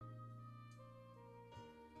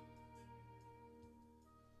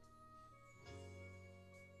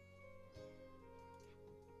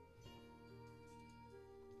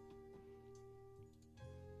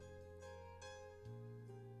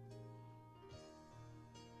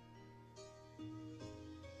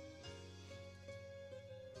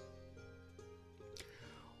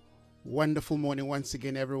Wonderful morning once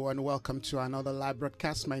again, everyone. Welcome to another live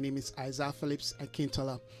broadcast. My name is Isaiah Phillips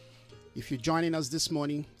Akintola. If you're joining us this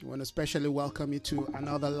morning, I want to especially welcome you to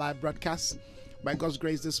another live broadcast. By God's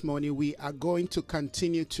grace this morning, we are going to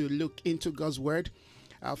continue to look into God's Word.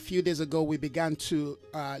 A few days ago, we began to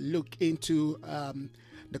look into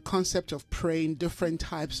the concept of praying, different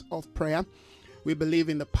types of prayer. We believe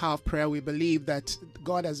in the power of prayer. We believe that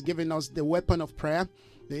God has given us the weapon of prayer,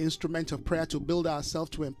 the instrument of prayer, to build ourselves,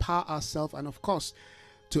 to empower ourselves, and of course,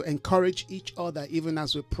 to encourage each other even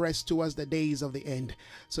as we press towards the days of the end.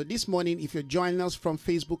 So this morning, if you're joining us from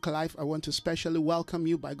Facebook Live, I want to specially welcome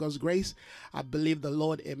you by God's grace. I believe the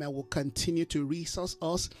Lord, amen, will continue to resource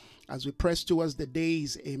us as we press towards the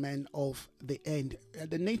days, amen, of the end.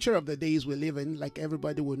 The nature of the days we live in, like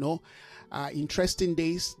everybody will know, are interesting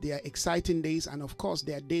days, they are exciting days, and of course,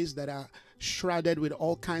 they are days that are shrouded with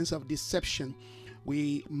all kinds of deception.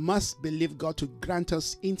 We must believe God to grant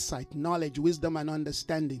us insight, knowledge, wisdom, and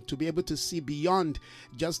understanding to be able to see beyond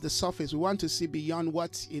just the surface. We want to see beyond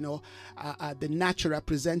what, the natural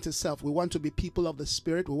presents itself. We want to be people of the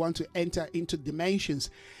Spirit. We want to enter into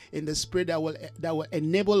dimensions in the Spirit that will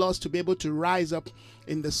enable us to be able to rise up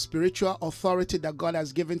in the spiritual authority that God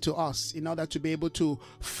has given to us in order to be able to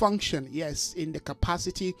function, yes, in the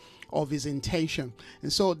capacity of His intention.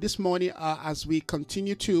 And so this morning, as we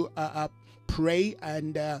continue to pray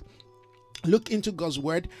and look into God's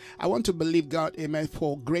Word, I want to believe God, amen,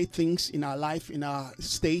 for great things in our life, in our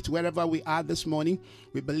state, wherever we are this morning.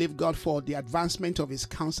 We believe God for the advancement of His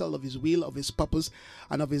counsel, of His will, of His purpose,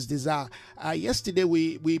 and of His desire. Yesterday,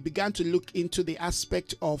 we began to look into the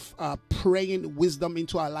aspect of praying wisdom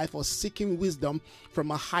into our life, or seeking wisdom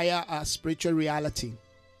from a higher spiritual reality.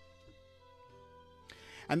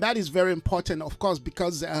 And that is very important, of course,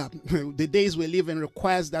 because the days we live in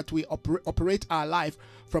requires that we operate our life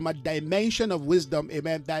from a dimension of wisdom,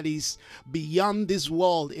 amen, that is beyond this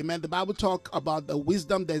world, amen. The Bible talks about the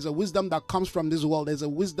wisdom. There's a wisdom that comes from this world. There's a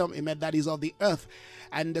wisdom, amen, that is of the earth.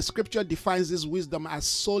 And the scripture defines this wisdom as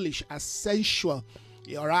soulish, as sensual,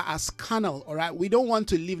 all right, as carnal. All right, we don't want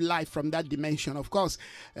to live life from that dimension. Of course,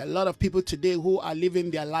 a lot of people today who are living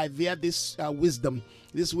their life via this wisdom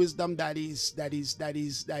that is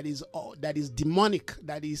demonic,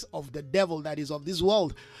 that is of the devil, that is of this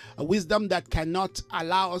world, a wisdom that cannot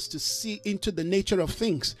allow us to see into the nature of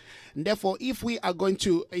things. And therefore, if we are going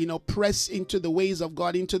to, press into the ways of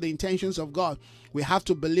God, into the intentions of God, we have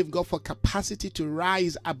to believe God for capacity to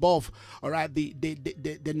rise above, all right,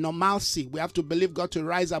 the normalcy. We have to believe God to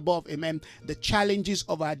rise above, amen, the challenges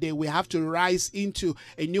of our day. We have to rise into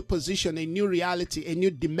a new position, a new reality, a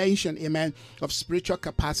new dimension, amen, of spiritual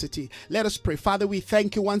capacity. Let us pray. Father, we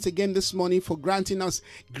thank you once again this morning for granting us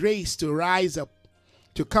grace to rise up,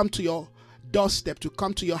 to come to your doorstep, to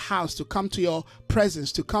come to your house, to come to your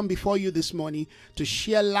presence, to come before you this morning, to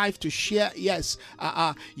share life, to share, yes,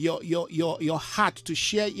 your heart, to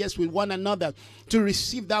share, yes, with one another, to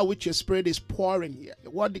receive that which your Spirit is pouring. The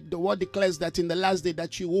word declares that in the last day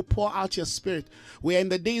that you will pour out your Spirit. We are in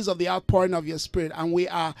the days of the outpouring of your Spirit, and we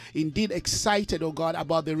are indeed excited, oh God,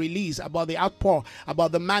 about the release, about the outpour,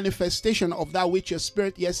 about the manifestation of that which your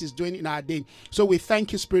Spirit, yes, is doing in our day. So we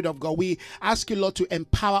thank you, Spirit of God. We ask you, Lord, to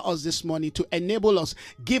empower us this morning, to enable us,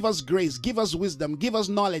 give us grace, give us wisdom, give us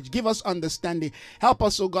knowledge, give us understanding. Help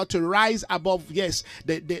us, oh God, to rise above, yes,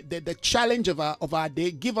 the challenge of our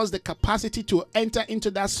day. Give us the capacity to enter into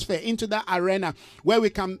that sphere, into that arena where we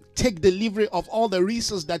can take delivery of all the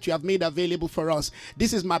resources that you have made available for us.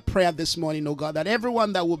 This is my prayer this morning, oh God, that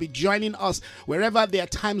everyone that will be joining us, wherever their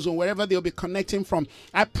time zone, wherever they'll be connecting from,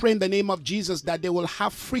 I pray in the name of Jesus that they will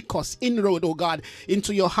have free course, inroad, oh God,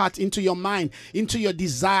 into your heart, into your mind, into your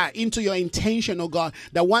desire, into your intention, oh God,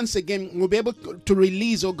 that once again we'll be able to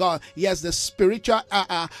release, oh God, yes, the spiritual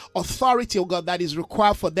authority, oh God, that is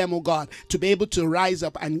required for them, oh God, to be able to rise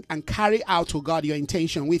up and carry out, oh God, your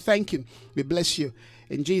intention. We thank you. We bless you.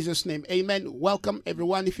 In Jesus' name, amen. Welcome,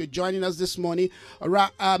 everyone, if you're joining us this morning. All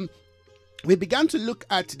right, we began to look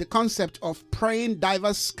at the concept of praying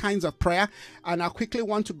diverse kinds of prayer, and I quickly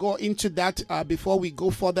want to go into that before we go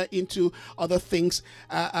further into other things.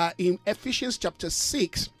 In Ephesians chapter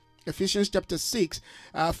 6,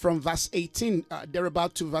 from verse 18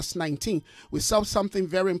 thereabout to verse 19, we saw something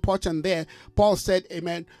very important there. Paul said,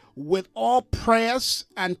 amen, with all prayers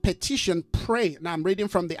and petition, pray. Now I'm reading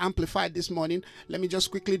from the Amplified this morning. Let me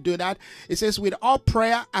just quickly do that. It says, with all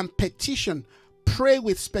prayer and petition, pray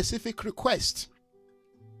with specific requests.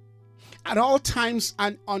 At all times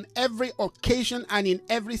and on every occasion and in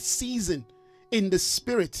every season in the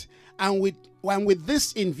Spirit. And with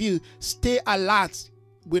this in view, stay alert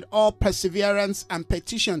with all perseverance and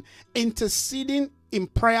petition, interceding in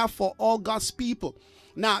prayer for all God's people.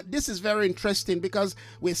 Now, this is very interesting because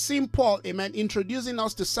we're seeing Paul, amen, introducing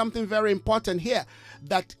us to something very important here,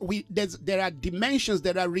 that there are dimensions,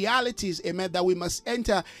 there are realities, amen, that we must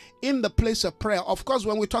enter in the place of prayer. Of course,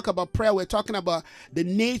 when we talk about prayer, we're talking about the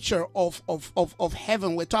nature of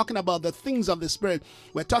heaven. We're talking about the things of the Spirit.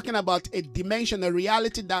 We're talking about a dimension, a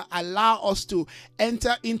reality that allow us to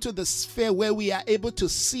enter into the sphere where we are able to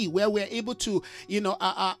see, where we're able to,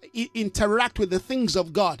 interact with the things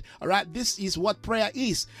of God. All right, this is what prayer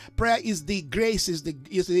is. Prayer is the grace, is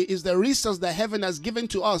the resource that heaven has given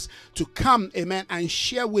to us to come, amen, and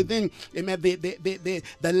share within, amen,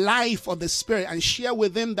 the life of the Spirit, and share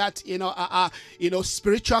within that,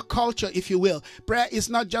 spiritual culture, if you will. Prayer is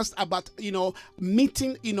not just about,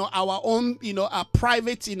 meeting, our own,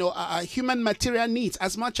 private, human material needs,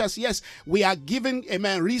 as much as, yes, we are given,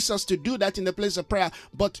 amen, resource to do that in the place of prayer.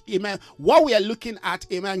 But, amen, what we are looking at,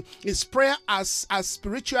 amen, is prayer as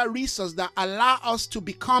spiritual resource that allow us to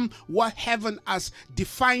become what heaven has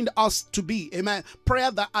defined us to be. Amen. Prayer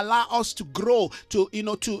that allow us to grow, to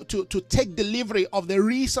take delivery of the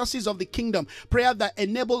resources of the kingdom. Prayer that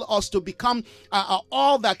enable us to become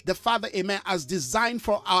all that the Father, amen, has designed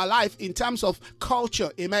for our life in terms of culture,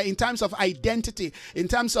 amen, in terms of identity, in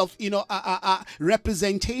terms of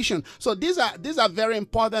representation. So these are very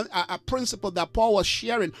important principles that Paul was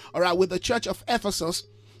sharing, all right, with the church of Ephesus.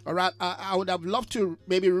 All right, I would have loved to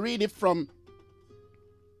maybe read it from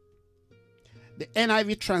the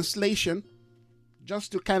NIV translation,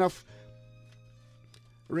 just to kind of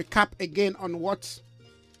recap again on what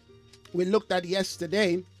we looked at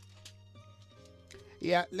yesterday.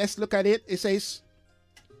 Yeah, let's look at it. It says,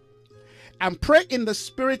 and pray in the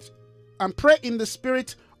Spirit, on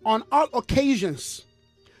all occasions,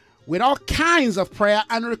 with all kinds of prayer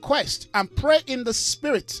and request, and pray in the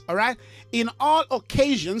Spirit, all right, in all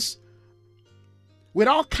occasions, with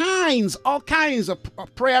all kinds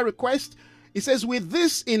of prayer requests. It says, with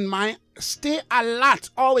this in mind, stay alert,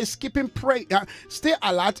 always keeping prayer, stay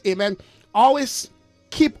alert, amen, always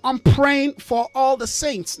keep on praying for all the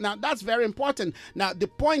saints. Now, that's very important. Now, the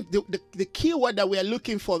point, the key word that we are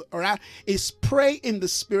looking for, all right, is pray in the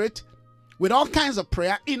Spirit with all kinds of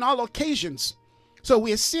prayer in all occasions. So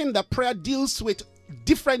we are seeing that prayer deals with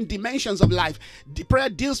different dimensions of life. Prayer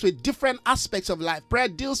deals with different aspects of life. Prayer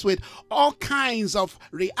deals with all kinds of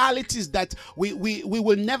realities that we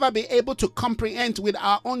will never be able to comprehend with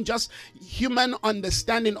our own just human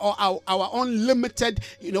understanding, or our own limited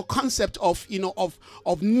concept of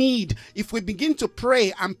need. If we begin to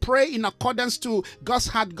pray and pray in accordance to God's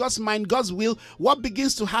heart, God's mind, God's will, what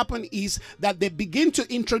begins to happen is that they begin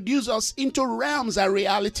to introduce us into realms and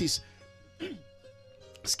realities.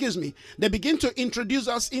 They begin to introduce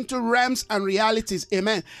us into realms and realities,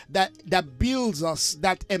 amen, that builds us,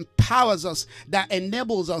 that empowers us, that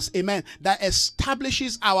enables us, amen, that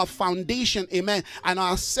establishes our foundation, amen, and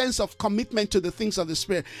our sense of commitment to the things of the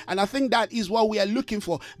Spirit. And I think that is what we are looking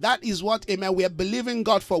for. That is what, amen, we are believing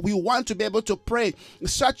God for. We want to be able to pray in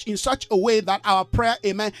such a way that our prayer,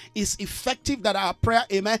 amen, is effective, that our prayer,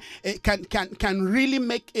 amen, can really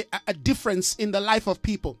make a difference in the life of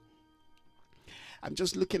people. I'm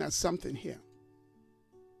just looking at something here.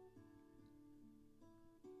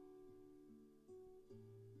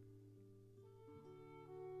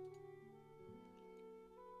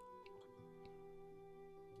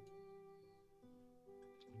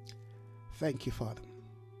 Thank you, Father.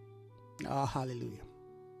 Oh, hallelujah.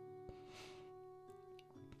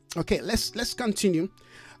 Okay, let's continue.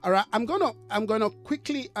 All right, I'm gonna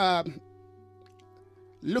quickly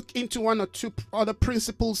look into one or two other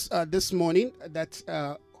principles this morning. That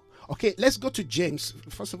okay, let's go to James.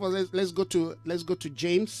 First of all, let's go to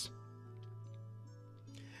James.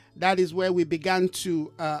 That is where we began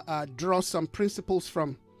to draw some principles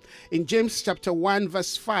from. In James chapter 1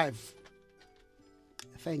 verse 5.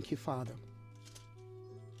 Thank you, Father.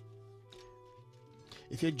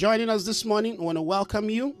 If you're joining us this morning, I want to welcome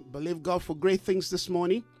you. Believe God for great things this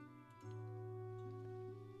morning.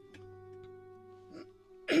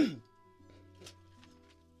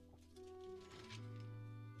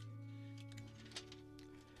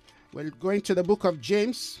 We're going to the book of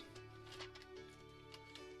James.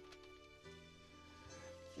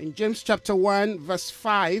 In James chapter 1 verse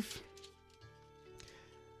 5.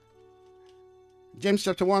 James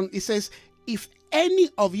chapter 1, it says, if any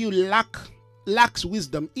of you lacks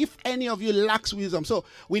wisdom, if any of you lacks wisdom. So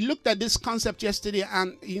we looked at this concept yesterday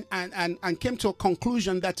and came to a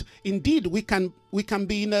conclusion that indeed we can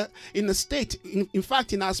be in a state, in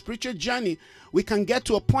fact, in our spiritual journey, we can get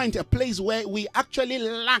to a place where we actually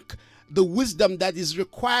lack the wisdom that is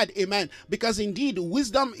required, amen, because indeed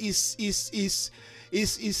wisdom is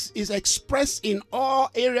is expressed in all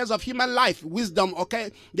areas of human life. Wisdom,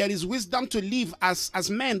 okay? There is wisdom to live as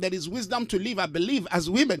men. There is wisdom to live, I believe, as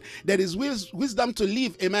women. There is wisdom to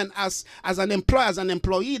live, amen, as an employer, as an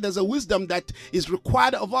employee. There's a wisdom that is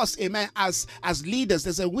required of us, amen, as leaders.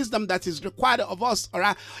 There's a wisdom that is required of us, all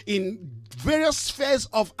right, in various spheres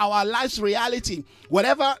of our life's reality.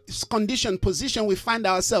 Whatever condition, position we find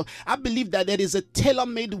ourselves, I believe that there is a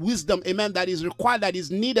tailor-made wisdom, amen, that is required, that is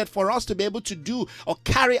needed for us to be able to do or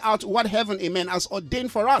carry out what heaven, amen, has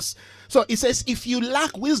ordained for us. So it says, if you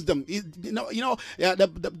lack wisdom,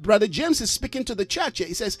 the brother James is speaking to the church here.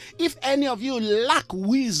 He says, if any of you lack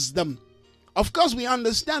wisdom. Of course, we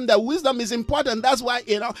understand that wisdom is important. That's why,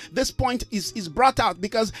 this point is brought out,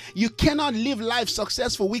 because you cannot live life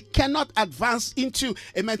successful. We cannot advance into,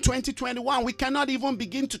 amen, 2021. We cannot even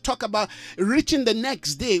begin to talk about reaching the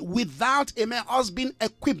next day without, amen, us being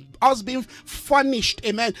equipped, us being furnished,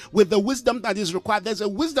 amen, with the wisdom that is required. There's a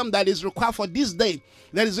wisdom that is required for this day.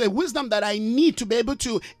 There is a wisdom that I need to be able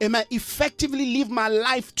to, amen, effectively live my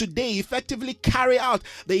life today, effectively carry out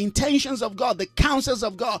the intentions of God, the counsels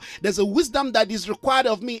of God. There's a wisdom that is required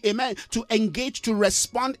of me, amen, to engage, to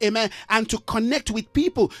respond, amen, and to connect with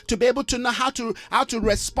people, to be able to know how to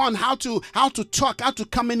respond, how to talk, how to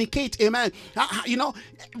communicate, amen.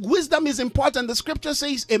 Wisdom is important. The scripture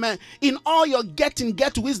says, amen, in all your getting,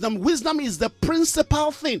 get wisdom. Wisdom is the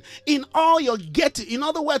principal thing in all your getting. In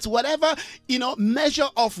other words, whatever, measure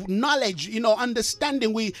of knowledge,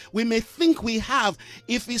 understanding we may think we have,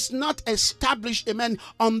 if it's not established, amen,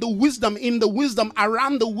 on the wisdom, in the wisdom,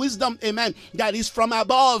 around the wisdom, amen, that is from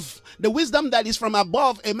above. The wisdom that is from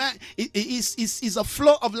above, amen, is a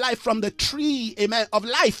flow of life from the tree, amen, of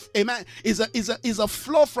life, amen, is a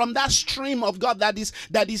flow from that stream of God that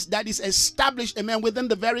is established, amen, within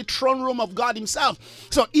the very throne room of God himself.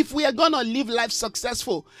 So if we are going to live life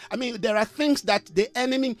successful, I mean, there are things that the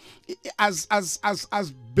enemy has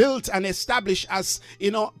built and established, as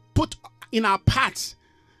put in our path,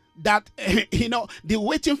 that they're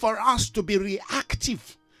waiting for us to be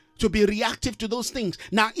reactive to those things.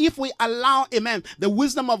 Now, if we allow, amen, the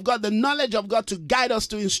wisdom of God, the knowledge of God to guide us,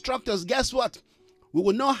 to instruct us, guess what? We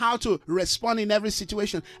will know how to respond in every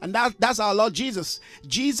situation. And that's our Lord Jesus.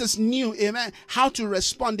 Jesus knew, amen, how to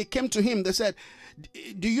respond. They came to him, they said,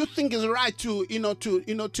 do you think it's right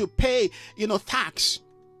to pay, tax?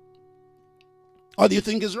 Or do you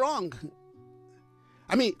think it's wrong?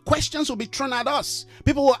 I mean, questions will be thrown at us.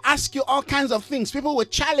 People will ask you all kinds of things. People will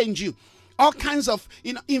challenge you. All kinds of,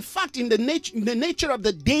 in fact, in the nature of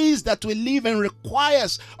the days that we live in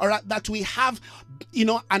requires, or that we have,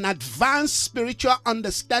 an advanced spiritual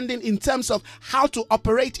understanding in terms of how to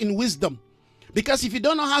operate in wisdom. Because if you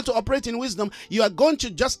don't know how to operate in wisdom, you are going to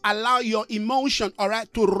just allow your emotion, all right,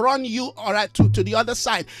 to run you, all right, to the other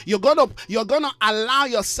side. You're gonna allow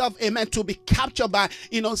yourself, amen, to be captured by,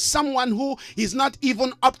 someone who is not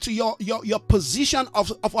even up to your position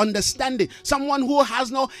of understanding. Someone who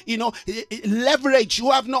has no, leverage, who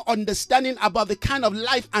have no understanding about the kind of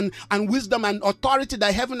life and wisdom and authority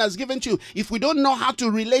that heaven has given to you. If we don't know how to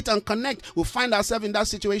relate and connect, we'll find ourselves in that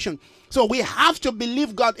situation. So we have to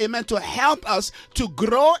believe God, amen, to help us to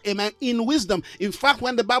grow, amen, in wisdom. In fact,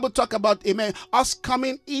 when the Bible talk about, amen, us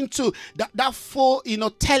coming into that full,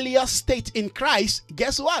 telia state in Christ,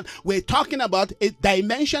 guess what? We're talking about a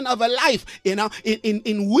dimension of a life,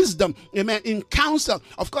 in wisdom, amen, in counsel.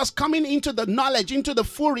 Of course, coming into the knowledge, into the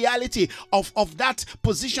full reality of that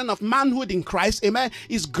position of manhood in Christ, amen,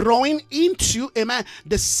 is growing into, amen,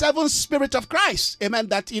 the seventh spirit of Christ, amen,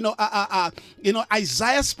 that,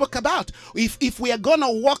 Isaiah spoke about. If we are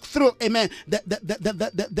gonna walk through, amen,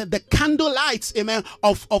 the candle lights, amen,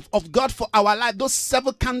 of God for our life, those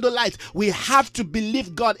 7 candle lights, we have to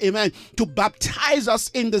believe God, amen, to baptize us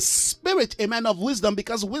in the spirit, amen, of wisdom,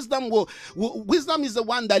 because wisdom is the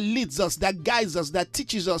one that leads us, that guides us, that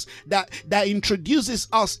teaches us, that introduces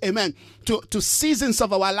us, amen, to seasons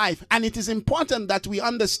of our life. And it is important that we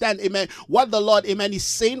understand, amen, what the Lord, amen, is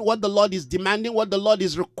saying, what the Lord is demanding, what the Lord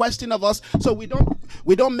is requesting of us, so we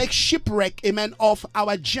don't make shipwreck, amen, of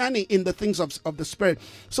our journey in the things of the Spirit.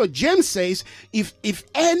 So James says, if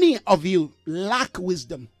any of you lack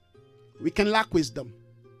wisdom, we can lack wisdom.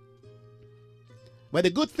 But the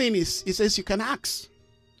good thing is, he says you can ask.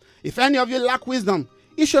 If any of you lack wisdom,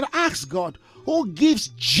 you should ask God, who gives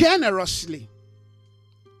generously.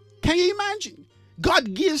 Can you imagine?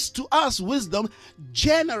 God gives to us wisdom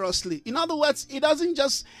generously. In other words, he doesn't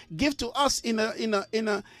just give to us in a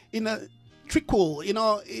trickle, in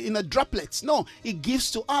a droplets. No, he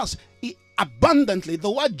gives to us abundantly.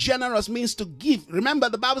 The word generous means to give. Remember,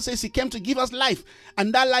 the Bible says he came to give us life,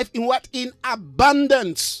 and that life in what? In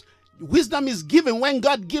abundance. Wisdom is given when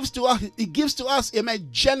God gives to us. He gives to us, amen,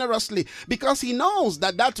 generously, because he knows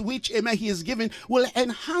that which, amen, he is given will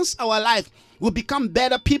enhance our life. We become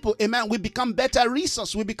better people, amen. We become better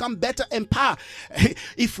resource. We become better empowered.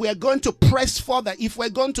 If we are going to press further, if we're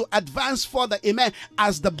going to advance further, amen,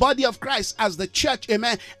 as the body of Christ, as the church,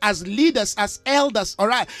 amen, as leaders, as elders, all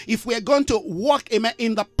right. If we are going to walk, amen,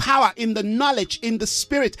 in the power, in the knowledge, in the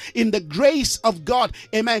spirit, in the grace of God,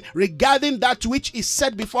 amen, regarding that which is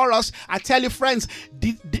set before us, I tell you, friends,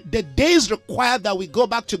 the days require that we go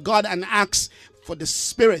back to God and ask for the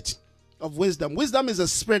spirit of wisdom. Wisdom is a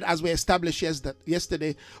spirit, as we established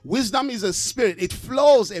yesterday. Wisdom is a spirit. It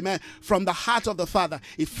flows, amen, from the heart of the Father.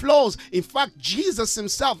 It flows. In fact, Jesus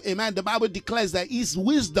himself, amen, the Bible declares that he's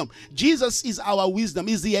wisdom. Jesus is our wisdom.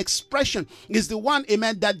 He's the expression. He's the one,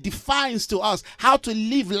 amen, that defines to us how to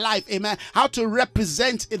live life, amen, how to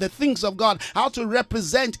represent the things of God, how to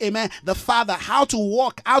represent, amen, the Father, how to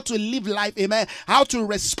walk, how to live life, amen, how to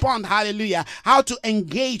respond, hallelujah, how to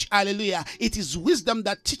engage, hallelujah. It is wisdom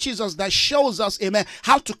that teaches us, that shows us, amen,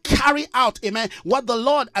 how to carry out, amen, what the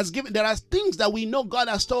Lord has given. There are things that we know God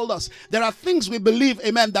has told us. There are things we believe,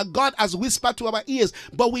 amen, that God has whispered to our ears,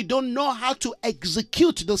 but we don't know how to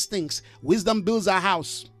execute those things. Wisdom builds our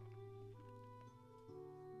house.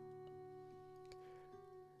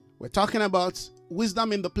 We're talking about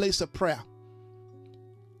wisdom in the place of prayer.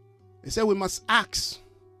 They say we must ask,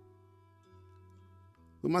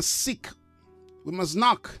 we must seek, we must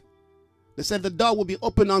knock. They said the door will be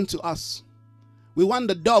open unto us. We want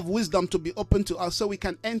the door of wisdom to be open to us so we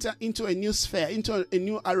can enter into a new sphere, into a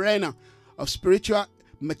new arena of spiritual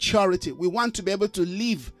maturity. We want to be able to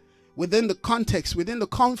live within the context, within the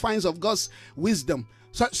confines of God's wisdom,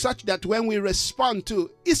 such that when we respond to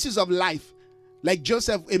issues of life, like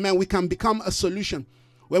Joseph, amen, we can become a solution.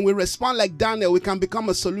 When we respond like Daniel, we can become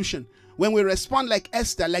a solution. When we respond like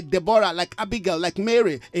Esther, like Deborah, like Abigail, like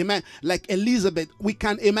Mary, amen, like Elizabeth, we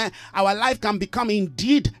can, amen, our life can become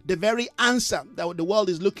indeed the very answer that the world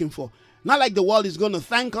is looking for. Not like the world is going to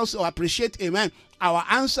thank us or appreciate, amen, our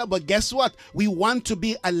answer, but guess what? We want to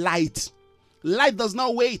be a light. Light does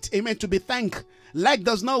not wait, amen, to be thanked. Light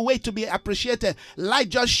does not wait to be appreciated. Light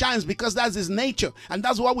just shines because that's his nature. And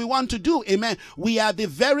that's what we want to do. Amen. We are the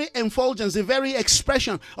very effulgence, the very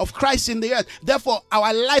expression of Christ in the earth. Therefore,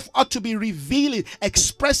 our life ought to be revealing,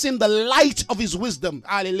 expressing the light of his wisdom.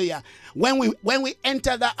 Hallelujah. When we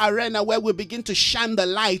enter that arena where we begin to shine the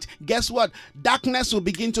light, guess what? Darkness will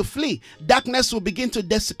begin to flee. Darkness will begin to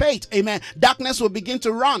dissipate. Amen. Darkness will begin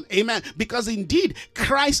to run. Amen. Because indeed,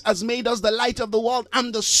 Christ has made us the light of the world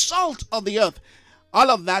and the salt of the earth. All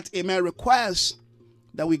of that, amen, requires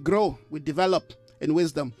that we grow, we develop in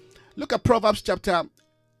wisdom. Look at Proverbs chapter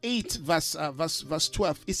 8, verse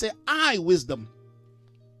 12. It says, I, wisdom.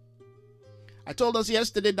 I told us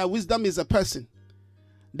yesterday that wisdom is a person.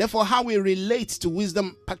 Therefore, how we relate to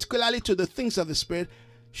wisdom, particularly to the things of the Spirit,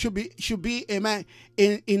 should be, amen,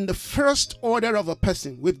 in the first order of a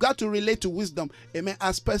person. We've got to relate to wisdom, amen,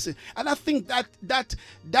 as person. And I think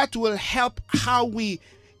that will help how we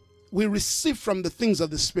receive from the things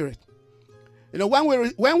of the Spirit. You know,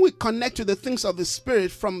 when we connect to the things of the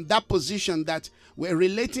Spirit from that position that we're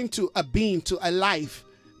relating to a being, to a life,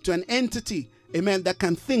 to an entity, amen, that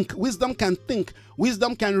can think. Wisdom can think.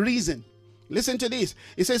 Wisdom can reason. Listen to this.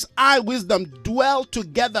 It says, I, wisdom, dwell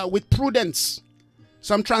together with prudence.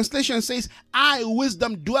 Some translation says, I,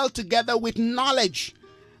 wisdom, dwell together with knowledge.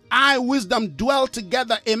 I, wisdom, dwell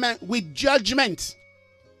together, amen, with judgment.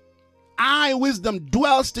 I, wisdom,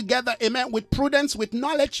 dwells together, amen, with prudence, with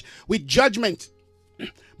knowledge, with judgment.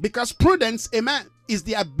 Because prudence, amen, is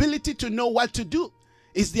the ability to know what to do.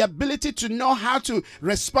 Is the ability to know how to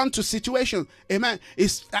respond to situations. Amen.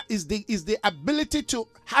 Is the ability to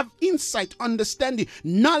have insight, understanding,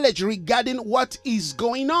 knowledge regarding what is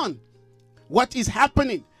going on, what is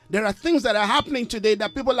happening. There are things that are happening today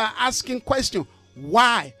that people are asking questions.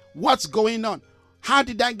 Why? What's going on? How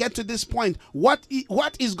did I get to this point? What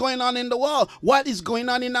is going on in the world? What is going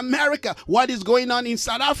on in America? What is going on in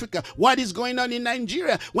South Africa? What is going on in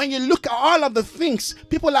Nigeria? When you look at all of the things,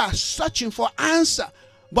 people are searching for answer.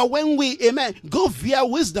 But when we, amen, go via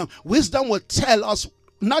wisdom, wisdom will tell us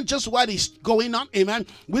not just what is going on, amen.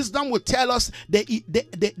 Wisdom will tell us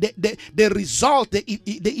the result, the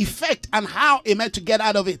effect, and how, amen, to get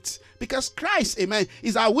out of it. Because Christ, amen,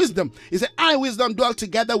 is our wisdom. He said, I, wisdom, dwell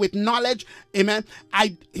together with knowledge. Amen.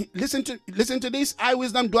 Listen to this. I,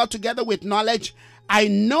 wisdom, dwell together with knowledge. I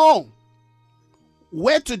know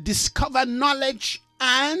where to discover knowledge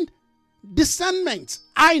and discernment.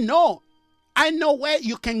 I know. I know where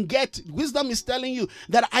you can get. Wisdom is telling you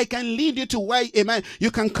that I can lead you to where, amen,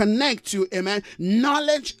 you can connect to, amen,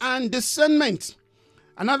 knowledge and discernment.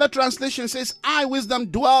 Another translation says, I, wisdom,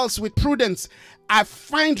 dwells with prudence. I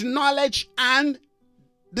find knowledge and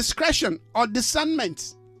discretion or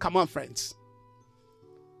discernment. Come on, friends.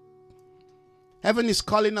 Heaven is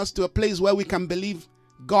calling us to a place where we can believe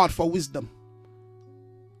God for wisdom.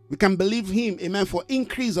 We can believe him, amen, for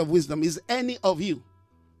increase of wisdom. Is any of you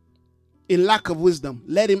in lack of wisdom?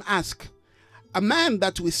 Let him ask. A man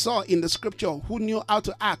that we saw in the scripture who knew how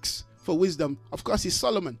to ask for wisdom, of course, is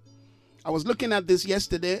Solomon. I was looking at this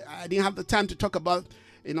yesterday. I didn't have the time to talk about,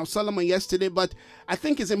 Solomon yesterday, but I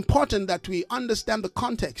think it's important that we understand the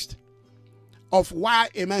context of why,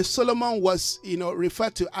 amen, Solomon was,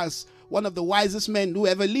 referred to as one of the wisest men who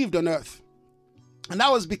ever lived on earth. And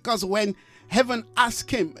that was because when heaven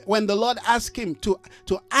asked him, when the Lord asked him to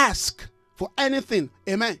ask for anything,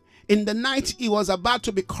 amen, in the night he was about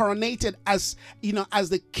to be coronated as, as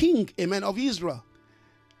the king, amen, of Israel.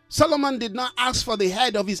 Solomon did not ask for the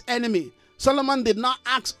head of his enemy. Solomon did not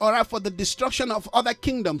ask for the destruction of other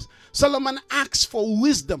kingdoms. Solomon asked for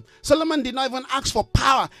wisdom. Solomon did not even ask for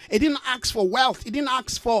power. He didn't ask for wealth. He didn't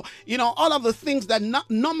ask for, all of the things that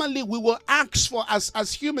normally we will ask for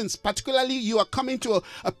as humans. Particularly, you are coming to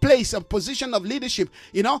a place, a position of leadership.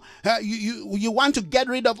 You want to get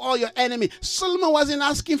rid of all your enemy. Solomon wasn't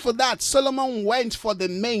asking for that. Solomon went for the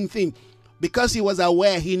main thing because he was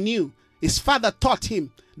aware. He knew. His father taught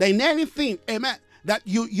him that in anything, amen, that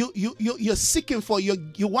you're seeking for,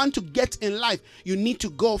 you want to get in life, you need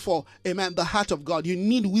to go for, amen, the heart of God. You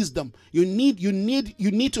need wisdom. You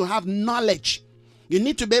need to have knowledge. You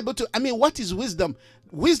need to be able to, what is wisdom?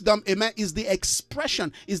 Wisdom, amen, is the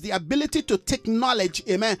expression, is the ability to take knowledge,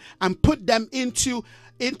 amen, and put them into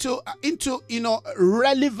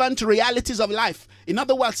relevant realities of life. In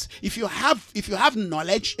other words, if you have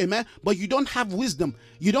knowledge, amen, but you don't have wisdom,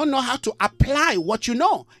 you don't know how to apply what you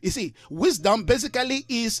know. You see, wisdom basically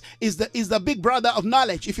is the big brother of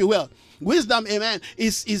knowledge, if you will. Wisdom, amen,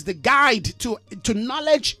 is the guide to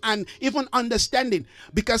knowledge and even understanding.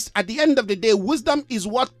 Because at the end of the day, wisdom is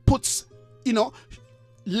what puts,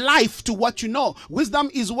 life to what you know.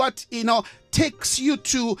 Wisdom is what, takes you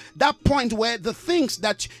to that point where the things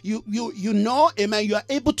that you know, amen, you are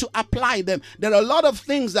able to apply them. There are a lot of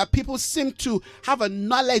things that people seem to have a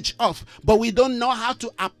knowledge of, but we don't know how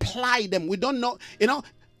to apply them. We don't know,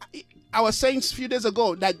 I was saying a few days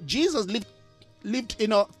ago that Jesus lived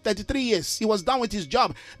 33 years. He was done with his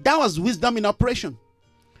job. That was wisdom in operation.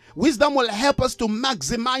 Wisdom will help us to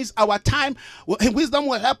maximize our time. Wisdom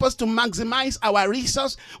will help us to maximize our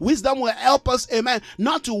resource. Wisdom will help us, amen,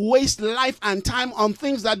 not to waste life and time on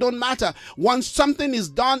things that don't matter. Once something is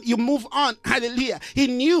done, you move on. Hallelujah. He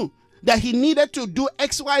knew that he needed to do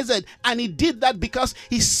X, Y, Z, and he did that because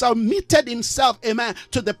he submitted himself, amen,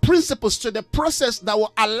 to the principles, to the process that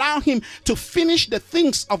will allow him to finish the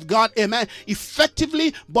things of God, amen,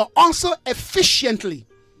 effectively, but also efficiently.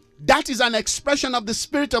 That is an expression of the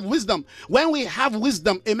spirit of wisdom. When we have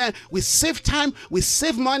wisdom, amen, we save time, we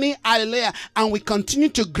save money, hallelujah, and we continue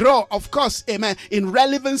to grow, of course, amen, in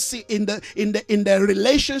relevancy in the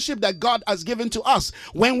relationship that God has given to us.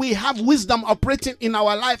 When we have wisdom operating in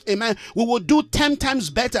our life, amen, we will do 10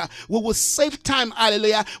 times better. We will save time,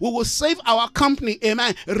 hallelujah. We will save our company,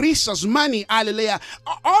 amen, resource, money, hallelujah.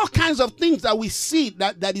 All kinds of things that we see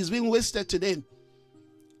that is being wasted today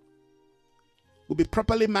will be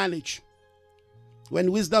properly managed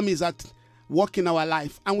when wisdom is at work in our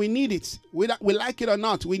life. And we need it. We like it or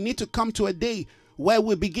not, we need to come to a day where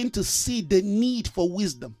we begin to see the need for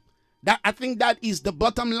wisdom. That, I think, that is the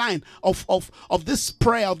bottom line of this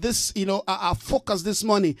prayer, of this, our focus this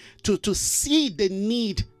morning, to see the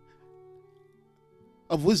need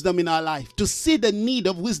of wisdom in our life, to see the need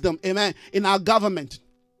of wisdom, amen, in our government.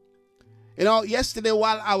 Yesterday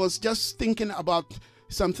while I was just thinking about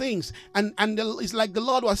some things, and it's like the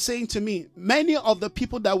Lord was saying to me, many of the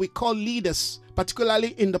people that we call leaders, particularly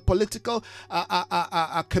in the political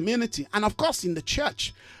community, and of course in the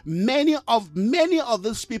church, many of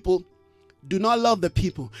those people do not love the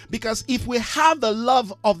people. Because if we have the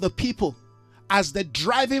love of the people as the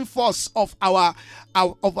driving force of our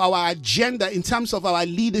agenda in terms of our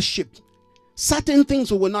leadership, certain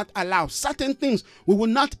things we will not allow. Certain things we will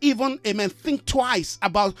not even, amen, think twice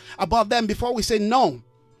about them before we say no.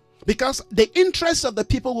 Because the interests of the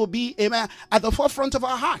people will be, amen, at the forefront of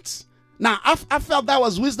our hearts. Now, I felt that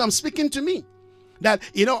was wisdom speaking to me. That,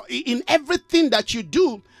 in everything that you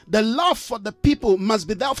do, the love for the people must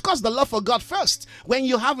be there. Of course, the love for God first. When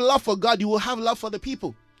you have love for God, you will have love for the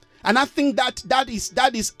people. And I think that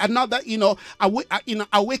is another,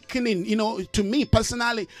 awakening, to me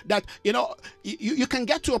personally, that, you can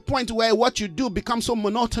get to a point where what you do becomes so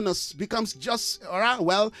monotonous, becomes just, all right,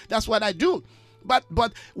 well, that's what I do.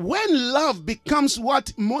 But when love becomes what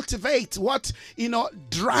motivates, what,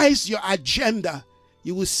 drives your agenda,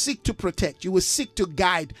 you will seek to protect, you will seek to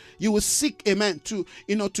guide, you will seek, amen, to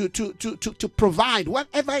provide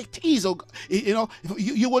whatever it is. Or,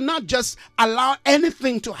 you will not just allow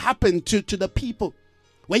anything to happen to the people.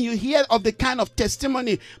 When you hear of the kind of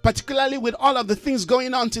testimony, particularly with all of the things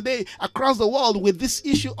going on today across the world with this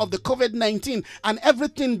issue of the COVID-19 and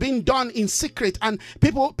everything being done in secret, and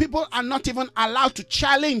people are not even allowed to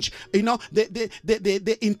challenge,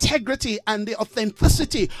 the integrity and the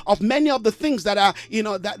authenticity of many of the things that are,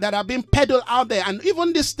 that are being peddled out there, and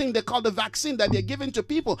even this thing they call the vaccine that they're giving to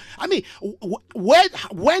people. I mean,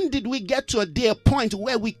 when did we get to a point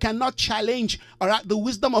where we cannot challenge, all right, the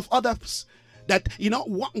wisdom of others? That,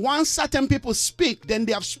 once certain people speak, then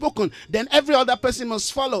they have spoken, then every other person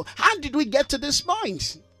must follow. How did we get to this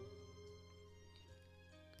point?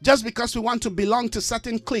 Just because we want to belong to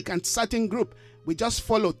certain clique and certain group, we just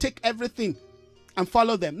follow, take everything and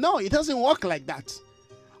follow them. No, it doesn't work like that.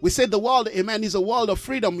 We say the world, amen, is a world of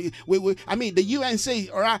freedom. The UN say,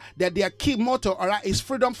 all right, that their key motto, all right, is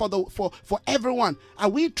freedom for everyone. Are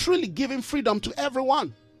we truly giving freedom to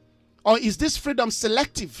everyone? Or is this freedom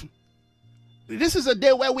selective? This is a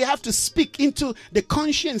day where we have to speak into the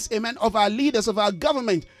conscience, amen, of our leaders, of our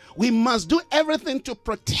government. We must do everything to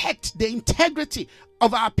protect the integrity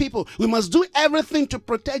of our people. We must do everything to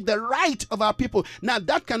protect the right of our people. Now,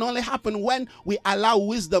 that can only happen when we allow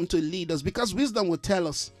wisdom to lead us, because wisdom will tell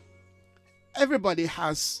us everybody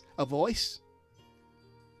has a voice.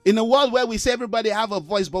 In a world where we say everybody have a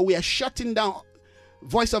voice, but we are shutting down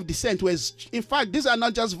voice of dissent, whereas, in fact, these are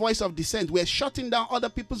not just voice of dissent. We're shutting down other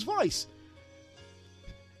people's voice.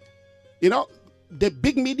 The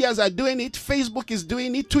big medias are doing it. Facebook is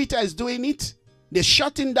doing it. Twitter is doing it. They're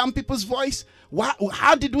shutting down people's voice.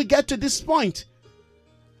 How did we get to this point?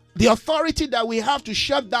 The authority that we have to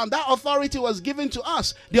shut down, that authority was given to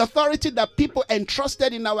us. The authority that people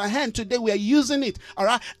entrusted in our hand, today we are using it, all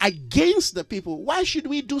right, against the people. Why should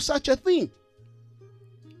we do such a thing?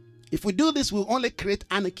 If we do this, we'll only create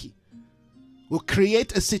anarchy. We'll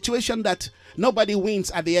create a situation that nobody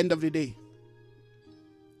wins at the end of the day.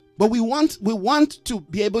 But we want to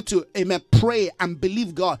be able to, amen, pray and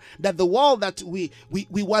believe God that the world that we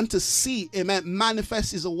want to see, amen,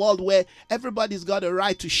 manifest is a world where everybody's got a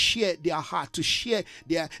right to share their heart, to share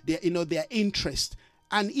their interest.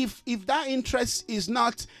 And if that interest is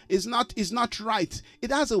not right,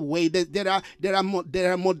 it has a way that there are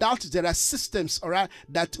modalities, there are systems, all right,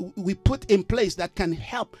 that we put in place that can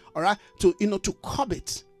help, all right, to curb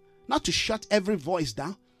it, not to shut every voice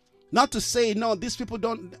down. Not to say, no, these people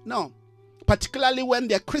don't, no. Particularly when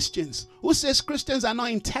they're Christians. Who says Christians are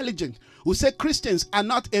not intelligent? Who say Christians are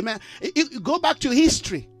not, amen. Go back to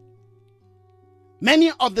history.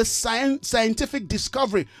 Many of the scientific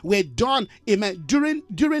discovery were done, amen, during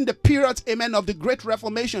the period, amen, of the Great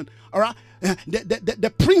Reformation. All right.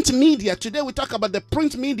 The print media, today we talk about the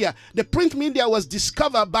print media. The print media was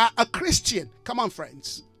discovered by a Christian. Come on,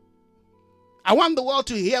 friends. I want the world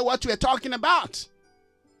to hear what we're talking about.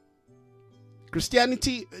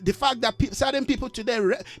 Christianity, the fact that certain people today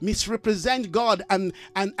misrepresent God and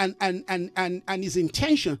his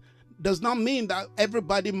intention does not mean that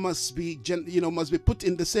everybody must be put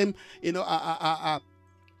in the same, in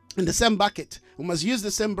the same bucket. We must use the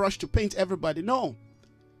same brush to paint everybody. No.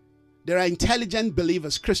 There are intelligent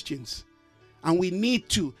believers, Christians, and we need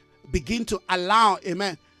to begin to allow,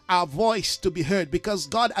 amen, our voice to be heard, because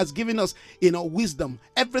God has given us, wisdom.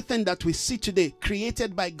 Everything that we see today,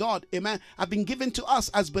 created by God, amen, have been given to us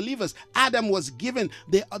as believers. Adam was given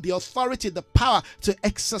the authority, the power to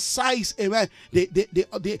exercise, amen,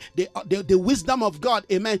 the wisdom of God,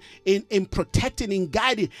 amen, in protecting, in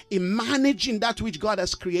guiding, in managing that which God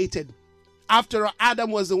has created. After all,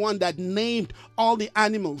 Adam was the one that named all the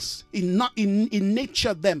animals, in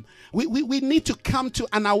nature them. We need to come to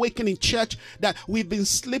an awakening, church, that we've been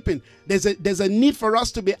sleeping. There's a need for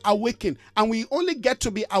us to be awakened. And we only get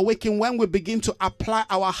to be awakened when we begin to apply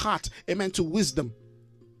our heart, amen, to wisdom.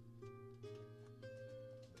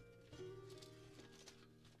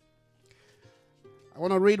 I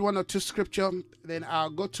want to read one or two scripture, then I'll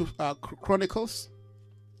go to Chronicles.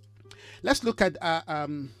 Let's look at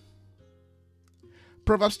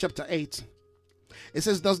Proverbs chapter 8. It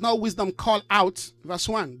says, does not wisdom call out, verse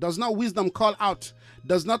 1, does not wisdom call out,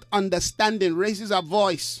 does not understanding raises a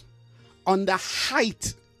voice on the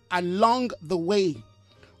height along the way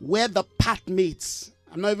where the path meets.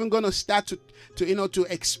 I'm not even going to start to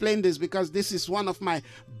explain this, because this is one of my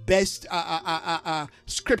best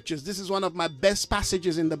scriptures. This is one of my best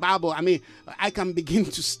passages in the Bible. I mean, I can begin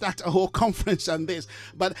to start a whole conference on this,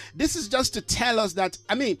 but this is just to tell us that,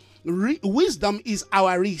 I mean, wisdom is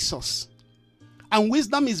our resource. And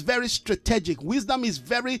wisdom is very strategic. Wisdom is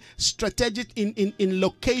very strategic in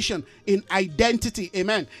location, in identity,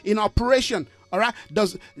 amen, in operation. All right.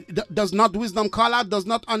 Does not wisdom call out? Does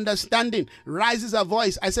not understanding raises a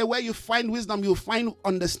voice? I say, where you find wisdom, you find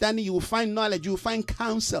understanding, you will find knowledge, you will find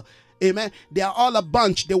counsel. Amen. They are all a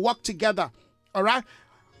bunch. They work together. All right.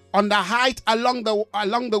 On the height along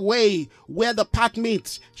the way where the path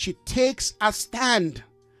meets, she takes a stand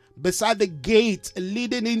beside the gate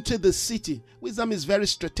leading into the city. Wisdom is very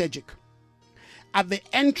strategic. At the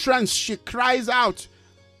entrance, she cries out,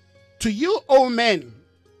 "To you, O men,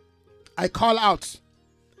 I call out.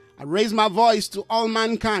 I raise my voice to all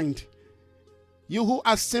mankind. You who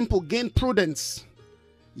are simple, gain prudence.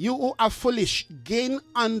 You who are foolish, gain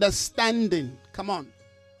understanding." Come on.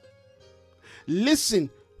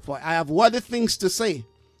 "Listen, for I have worthy things to say.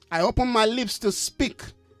 I open my lips to speak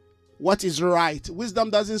what is right."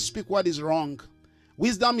 Wisdom doesn't speak what is wrong.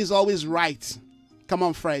 Wisdom is always right. Come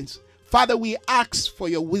on, friends. Father, we ask for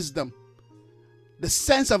your wisdom. The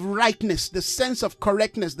sense of rightness, the sense of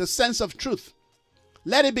correctness, the sense of truth.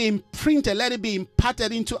 Let it be imprinted, let it be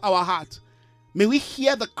imparted into our heart. May we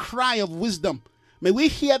hear the cry of wisdom. May we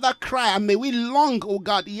hear that cry, and may we long, oh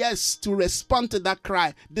God, yes, to respond to that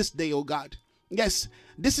cry this day, oh God. Yes,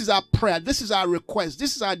 this is our prayer, this is our request,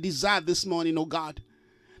 this is our desire this morning, oh God.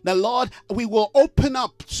 The Lord, we will open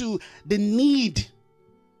up to the need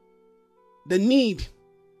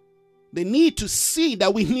to see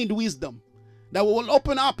that we need wisdom. That we will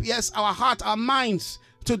open up, yes, our heart, our minds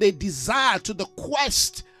to the desire, to the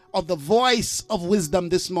quest of the voice of wisdom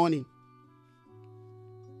this morning.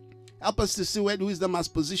 Help us to see where wisdom has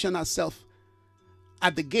positioned herself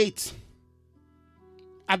at the gate.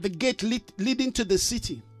 At the gate leading to the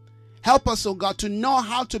city. Help us, oh God, to know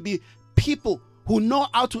how to be people who know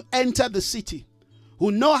how to enter the city.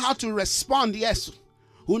 Who know how to respond, yes.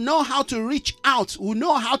 Who know how to reach out, who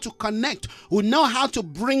know how to connect, who know how to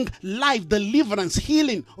bring life, deliverance,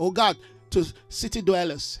 healing, oh God, to city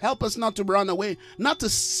dwellers. Help us not to run away, not to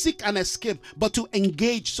seek an escape, but to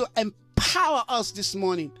engage. So empower us this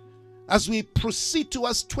morning as we proceed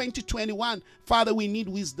towards 2021. Father, we need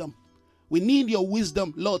wisdom. We need your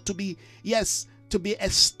wisdom, Lord, to be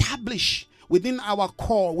established within our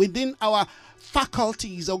core, within our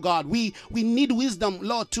faculties, oh God. We need wisdom,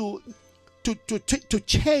 Lord, to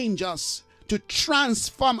change us, to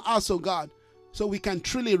transform us, oh God, so we can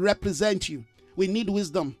truly represent you. We need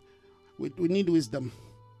wisdom. We need wisdom.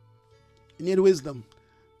 We need wisdom.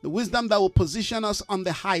 The wisdom that will position us on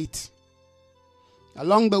the height,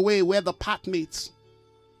 along the way where the path meets.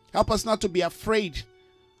 Help us not to be afraid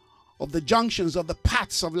of the junctions, of the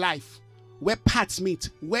paths of life, where paths meet,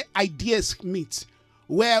 where ideas meet,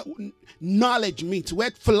 where knowledge meets, where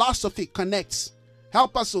philosophy connects.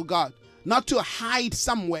 Help us, oh God, not to hide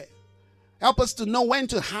somewhere. Help us to know when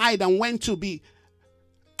to hide and when to be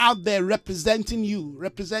out there representing you,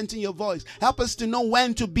 representing your voice. Help us to know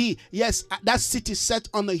when to be, yes, that city set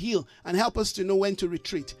on the hill, and help us to know when to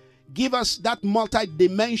retreat. Give us that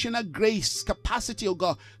multi-dimensional grace, capacity, oh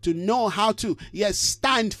God, to know how to, yes,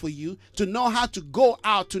 stand for you, to know how to go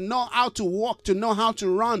out, to know how to walk, to know how to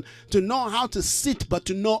run, to know how to sit, but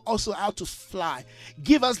to know also how to fly.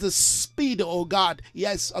 Give us the speed, oh God,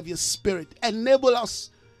 yes, of your spirit. Enable us.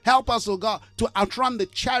 Help us, oh God, to outrun the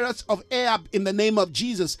chariots of Ahab in the name of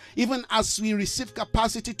Jesus, even as we receive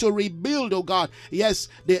capacity to rebuild, oh God, yes,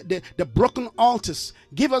 the broken altars.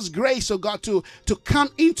 Give us grace, oh God, to come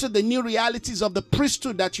into the new realities of the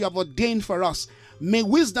priesthood that you have ordained for us. May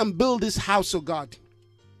wisdom build this house, oh God.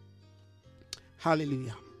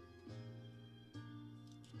 Hallelujah.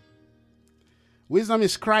 Wisdom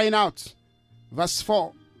is crying out, verse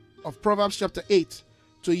 4 of Proverbs chapter 8.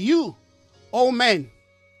 To you, O men,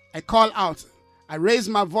 I call out. I raise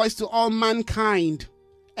my voice to all mankind.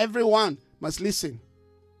 Everyone must listen.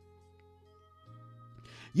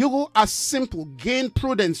 You who are simple, gain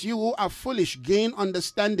prudence. You who are foolish, gain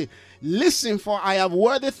understanding. Listen, for I have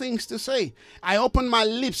worthy things to say. I open my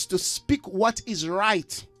lips to speak what is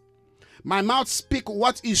right. My mouth speak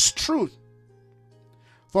what is true.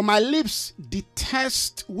 For my lips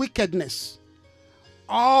detest wickedness.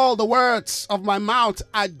 All the words of my mouth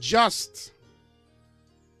are just.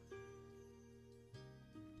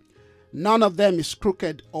 None of them is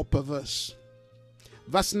crooked or perverse.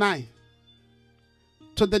 Verse 9.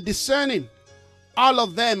 To the discerning, all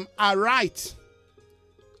of them are right.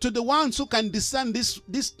 to the ones who can discern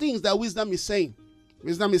these things that wisdom is saying.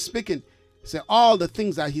 Wisdom is speaking. Say all the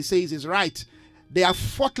things that he says is right. They are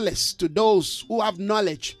faultless to those who have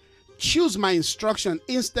knowledge. Choose my instruction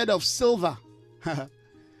instead of silver.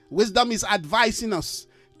 Wisdom is advising us.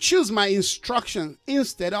 Choose my instruction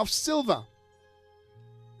instead of silver.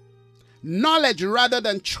 Knowledge rather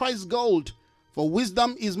than choice gold, for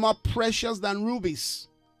wisdom is more precious than rubies.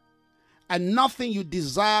 And nothing you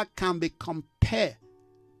desire can be compared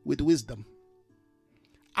with wisdom.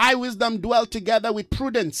 I, wisdom, dwell together with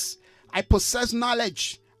prudence. I possess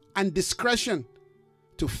knowledge and discretion.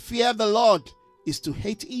 To fear the Lord is to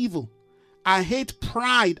hate evil. I hate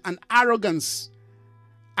pride and arrogance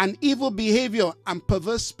and evil behavior and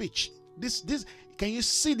perverse speech. This can you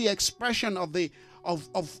see the expression of the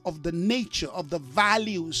nature of the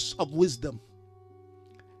values of wisdom?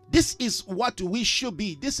 This is what we should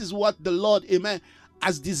be. This is what the Lord, amen,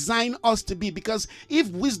 has designed us to be. Because if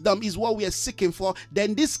wisdom is what we are seeking for,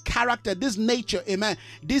 then this character, this nature, amen,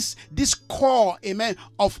 this core, amen,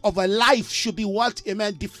 of a life should be what,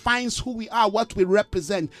 amen, defines who we are, what we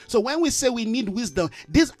represent. So when we say we need wisdom,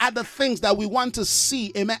 these are the things that we want to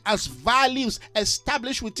see, amen, as values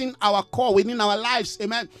established within our core, within our lives,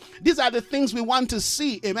 amen. These are the things we want to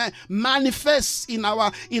see, amen, manifest in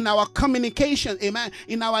our communication, amen,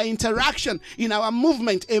 in our interaction, in our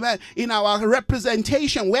movement, amen, in our representation.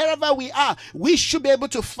 Wherever we are, we should be able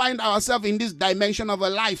to find ourselves in this dimension of a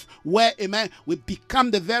life where, amen, we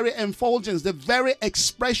become the very effulgence, the very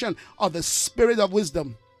expression of the spirit of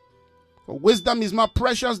wisdom. For wisdom is more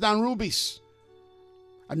precious than rubies,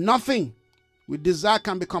 and nothing we desire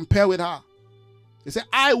can be compared with her. He said,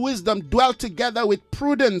 I, wisdom, dwell together with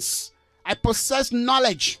prudence. I possess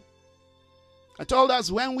knowledge. I told us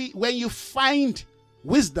when you find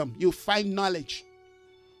wisdom, you find knowledge.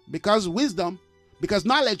 Because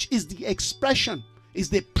knowledge is the expression, is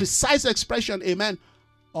the precise expression, amen,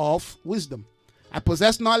 of wisdom. I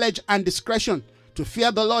possess knowledge and discretion. To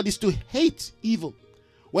fear the Lord is to hate evil.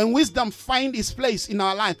 When wisdom finds its place in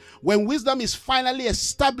our life, when wisdom is finally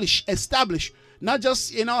established, not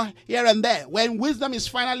just, here and there. When wisdom is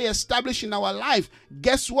finally established in our life,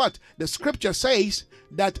 guess what? The scripture says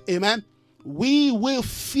that, amen, we will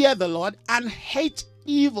fear the Lord and hate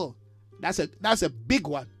evil. That's a big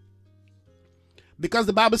one. Because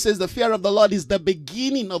the Bible says the fear of the Lord is the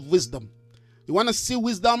beginning of wisdom. You want to see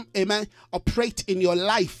wisdom, amen, operate in your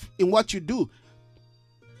life, in what you do.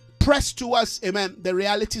 Press towards, amen, the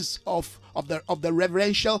realities of the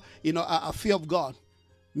reverential, fear of God.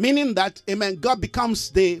 Meaning that, amen, God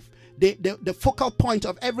becomes the focal point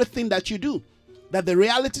of everything that you do. That the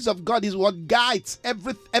realities of God is what guides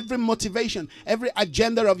every motivation, every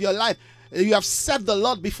agenda of your life. You have set the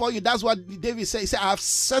Lord before you. That's what David said. He said, I have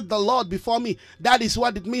set the Lord before me. That is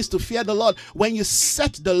what it means to fear the Lord. When you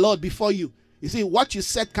set the Lord before you, you see, what you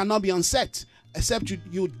set cannot be unset, except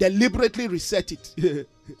you deliberately reset it.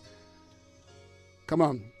 Come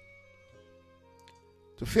on.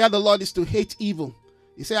 To fear the Lord is to hate evil.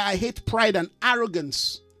 He said, I hate pride and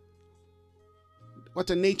arrogance. What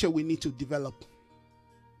a nature we need to develop.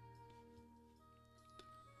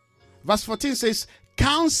 Verse 14 says,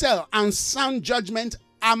 counsel and sound judgment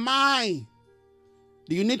are mine.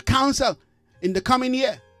 Do you need counsel in the coming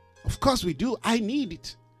year? Of course we do. I need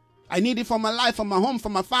it. I need it for my life, for my home, for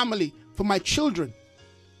my family, for my children.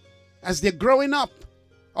 As they're growing up,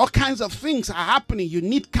 all kinds of things are happening. You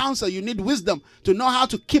need counsel. You need wisdom to know how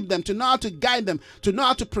to keep them, to know how to guide them, to know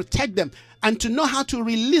how to protect them, and to know how to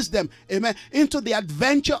release them, amen, into the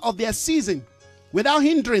adventure of their season without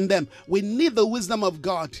hindering them. We need the wisdom of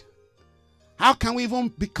God. How can we even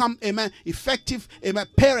become, amen, effective, amen,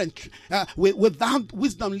 parent without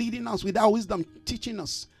wisdom leading us, without wisdom teaching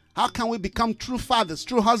us? How can we become true fathers,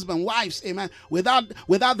 true husbands, wives, amen, without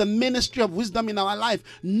the ministry of wisdom in our life?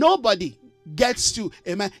 Nobody gets to,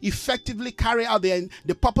 amen, effectively carry out the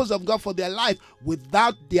purpose of God for their life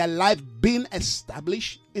without their life being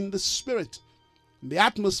established in the spirit, in the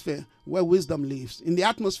atmosphere where wisdom lives, in the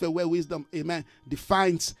atmosphere where wisdom, amen,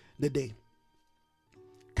 defines the day.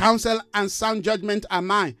 Counsel and sound judgment are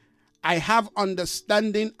mine. I have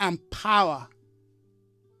understanding and power.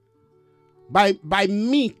 By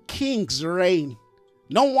me kings reign.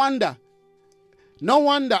 No wonder,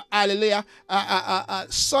 hallelujah,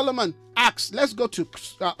 Solomon asked, let's go to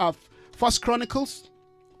 1 Chronicles.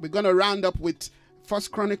 We're going to round up with 1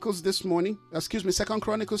 Chronicles this morning. 2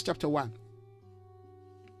 Chronicles chapter 1.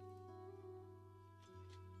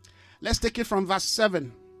 Let's take it from verse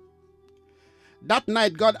 7. That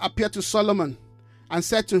night God appeared to Solomon and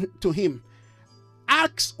said to him,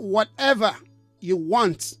 ask whatever you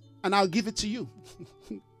want and I'll give it to you.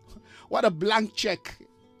 What a blank check.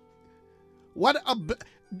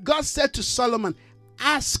 God said to Solomon,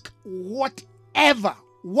 ask whatever.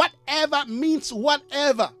 Whatever means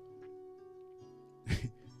whatever.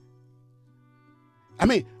 I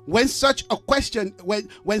mean, when such a question,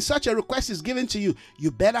 when such a request is given to you,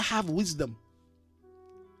 you better have wisdom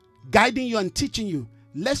guiding you and teaching you,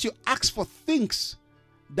 lest you ask for things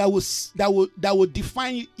that will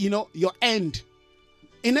define, your end.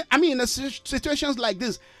 In situations like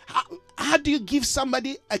this, how do you give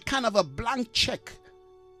somebody a kind of a blank check?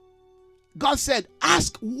 God said,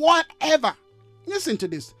 ask whatever. Listen to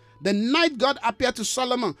this. The night God appeared to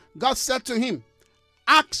Solomon, God said to him,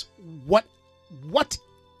 ask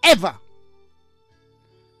whatever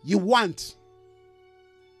you want,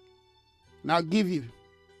 and I'll give you.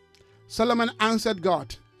 Solomon answered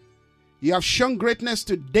God, you have shown greatness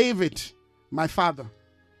to David, my father,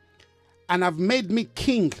 and have made me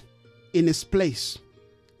king in his place.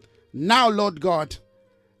 Now, Lord God,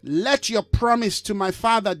 let your promise to my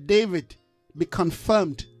father David be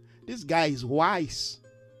confirmed. This guy is wise.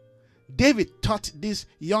 David taught this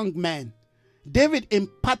young man. David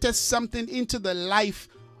imparted something into the life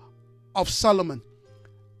of Solomon.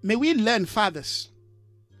 May we learn, fathers.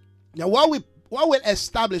 Now, what we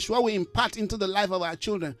establish, what we impart into the life of our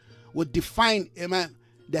children will define, amen,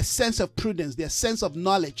 their sense of prudence, their sense of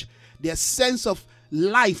knowledge, their sense of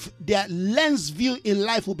life, their lens view in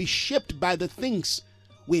life will be shaped by the things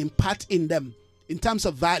we impart in them in terms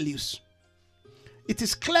of values. It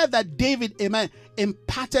is clear that David, amen,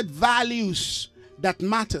 imparted values that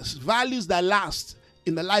matters, values that last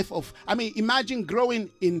in the life of, imagine growing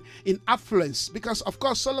in affluence, because of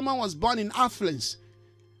course Solomon was born in affluence,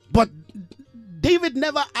 but David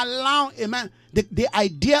never allowed, the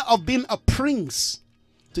idea of being a prince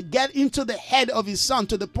to get into the head of his son,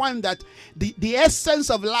 to the point that the essence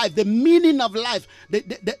of life, the meaning of life,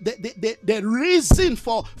 the reason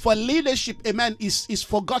for leadership, is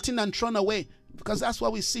forgotten and thrown away, because that's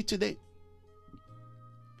what we see today.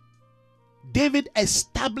 David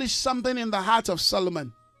established something in the heart of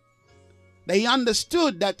Solomon, that he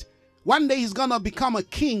understood that one day he's going to become a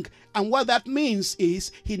king, and what that means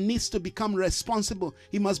is he needs to become responsible.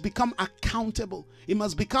 He must become accountable. He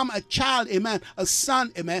must become a child, amen, a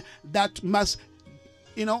son, amen, that must,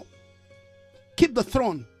 keep the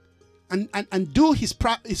throne and do his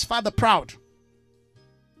father proud.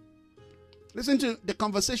 Listen to the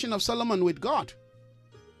conversation of Solomon with God.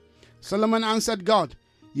 Solomon answered God,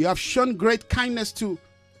 you have shown great kindness to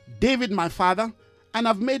David, my father, and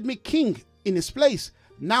have made me king in his place.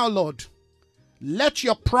 Now, Lord, let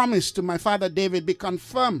your promise to my father David be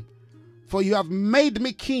confirmed, for you have made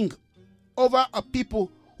me king over a people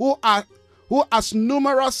who are as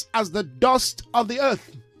numerous as the dust of the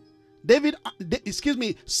earth.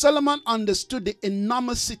 Solomon understood the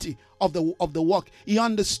enormity of the work. He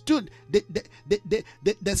understood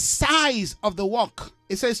the size of the work.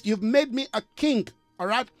 It says, you've made me a king, all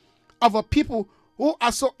right, of a people who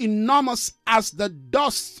are so enormous as the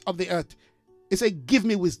dust of the earth. It said, give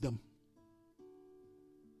me wisdom.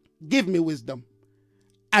 Give me wisdom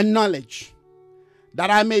and knowledge that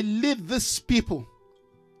I may lead this people.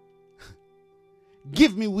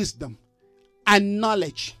 Give me wisdom and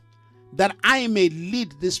knowledge that I may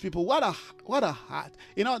lead these people. What a heart.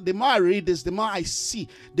 The more I read this, the more I see,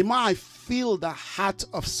 the more I feel the heart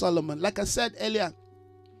of Solomon. Like I said earlier,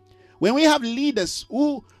 when we have leaders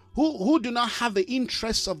who do not have the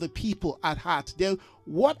interests of the people at heart, then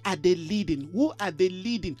what are they leading? Who are they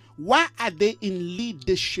leading? Why are they in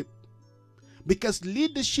leadership? Because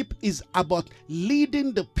leadership is about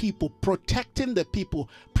leading the people, protecting the people,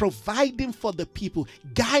 providing for the people,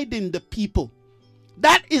 guiding the people.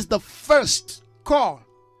 That is the first call.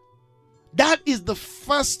 That is the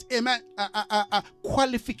first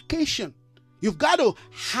qualification. You've got to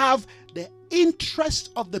have the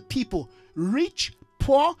interest of the people, rich,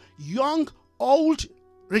 poor, young, old,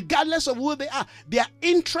 regardless of who they are. Their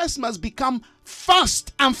interest must become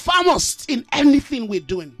first and foremost in anything we're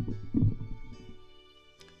doing.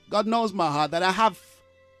 God knows my heart, that I have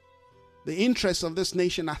the interests of this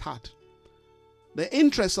nation at heart, the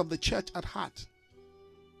interests of the church at heart.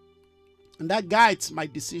 And that guides my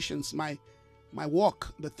decisions, my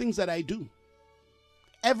work, the things that I do.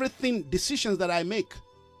 Everything, decisions that I make,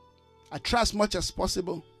 I try as much as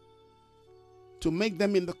possible to make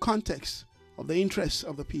them in the context of the interests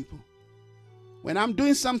of the people. When I'm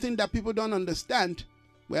doing something that people don't understand,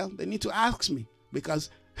 well, they need to ask me, because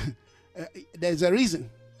there's a reason.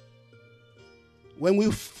 When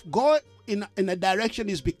we go in a direction,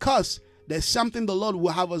 is because there's something the Lord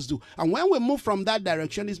will have us do. And when we move from that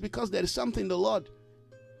direction, it's because there is something the Lord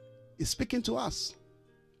is speaking to us.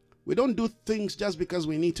 We don't do things just because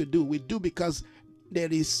we need to do. We do because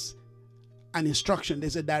there is an instruction,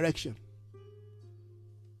 there's a direction.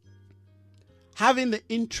 Having the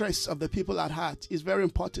interests of the people at heart is very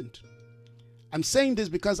important. I'm saying this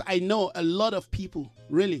because I know a lot of people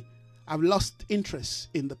really have lost interest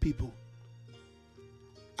in the people.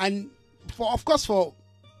 And of course, for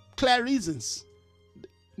clear reasons.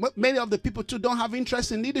 Many of the people too don't have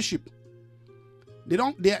interest in leadership.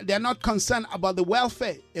 They're not concerned about the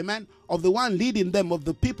welfare, amen, of the one leading them, of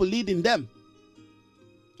the people leading them.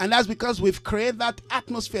 And that's because we've created that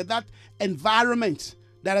atmosphere, that environment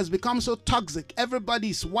that has become so toxic.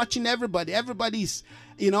 Everybody's watching everybody. Everybody's,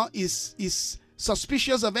 is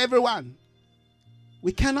suspicious of everyone.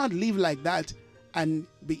 We cannot live like that and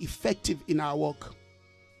be effective in our work.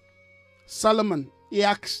 Solomon, he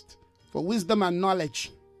asked for wisdom and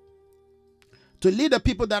knowledge to lead a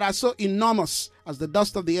people that are so enormous as the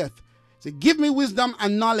dust of the earth. He said, give me wisdom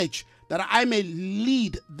and knowledge that I may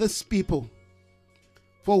lead this people.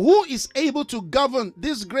 For who is able to govern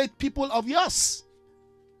this great people of yours?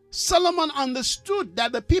 Solomon understood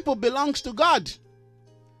that the people belongs to God.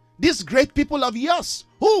 This great people of yours,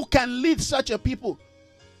 who can lead such a people?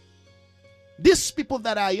 These people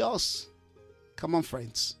that are yours. Come on,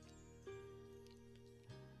 friends.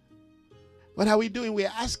 What are we doing?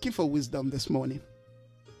 We're asking for wisdom this morning.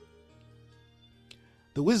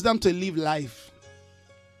 The wisdom to live life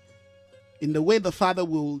in the way the Father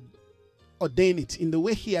will ordain it, in the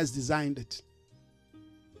way He has designed it.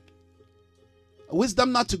 A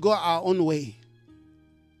wisdom not to go our own way.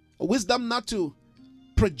 A wisdom not to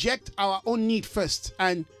project our own need first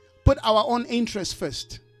and put our own interest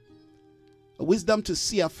first. A wisdom to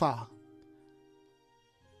see afar.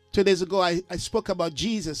 2 days ago, I spoke about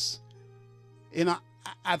Jesus,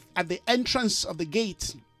 at the entrance of the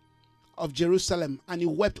gate of Jerusalem, and He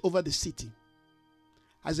wept over the city.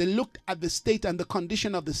 As He looked at the state and the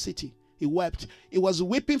condition of the city, He wept. He was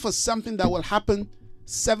weeping for something that will happen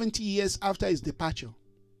 70 years after His departure.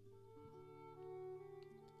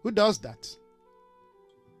 Who does that?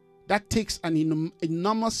 That takes an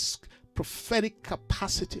enormous prophetic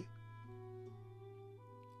capacity.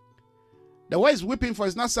 The way He's weeping for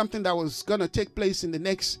is not something that was going to take place in the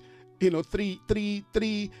next 3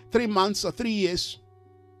 months or 3 years.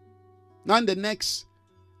 Not in the next,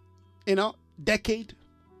 decade.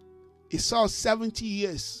 He saw 70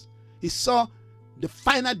 years. He saw the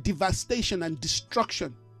final devastation and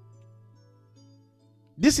destruction.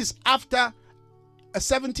 This is after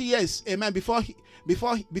 70 years, amen, before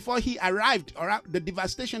he arrived, or the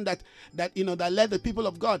devastation that led the people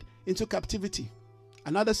of God into captivity.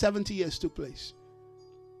 Another 70 years took place.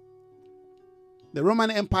 The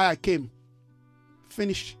Roman Empire came,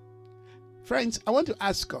 finished. Friends, I want to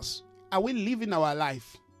ask us, are we living our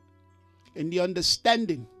life in the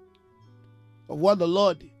understanding of what the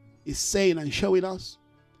Lord is saying and showing us?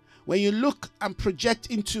 When you look and project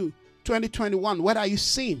into 2021, what are you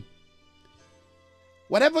seeing?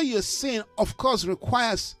 Whatever you're seeing, of course,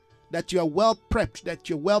 requires that you are well prepped, that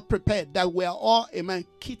you're well prepared, that we are all, amen,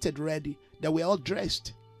 kitted ready, that we're all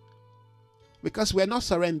dressed. Because we're not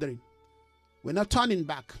surrendering. We're not turning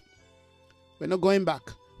back. We're not going back.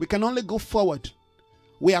 We can only go forward.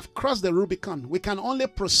 We have crossed the Rubicon. We can only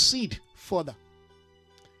proceed further.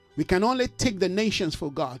 We can only take the nations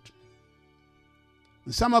for God.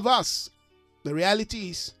 And some of us, the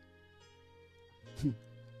reality is,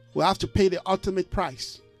 we have to pay the ultimate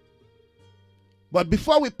price. But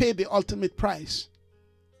before we pay the ultimate price,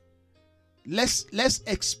 let's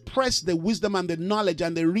express the wisdom and the knowledge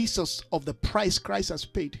and the resource of the price Christ has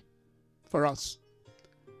paid for us.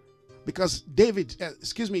 Because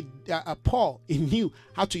Paul, he knew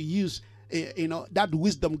how to use that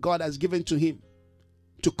wisdom God has given to him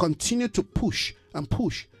to continue to push and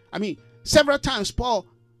push. I mean, several times Paul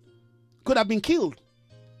could have been killed,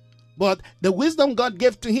 but the wisdom God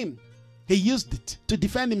gave to him, he used it to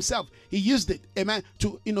defend himself. He used it, amen,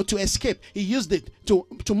 to escape. He used it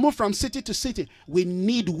to move from city to city. We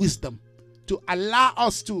need wisdom to allow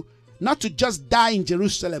us to not to just die in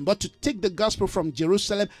Jerusalem, but to take the gospel from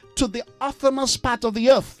Jerusalem to the uttermost part of the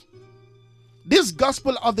earth. This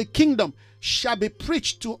gospel of the kingdom shall be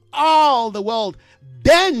preached to all the world.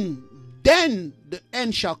 Then the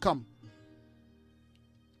end shall come.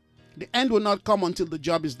 The end will not come until the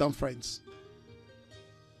job is done, friends.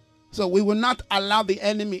 So we will not allow the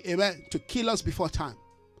enemy, amen, to kill us before time.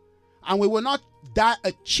 And we will not die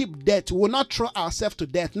a cheap death. We will not throw ourselves to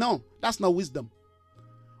death. No, that's not wisdom.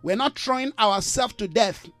 We're not throwing ourselves to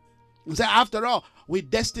death and say, after all, we're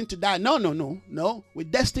destined to die. No. We're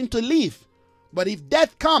destined to live. But if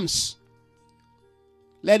death comes,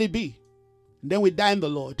 let it be. Then we die in the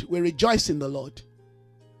Lord. We rejoice in the Lord.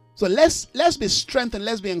 So let's be strengthened.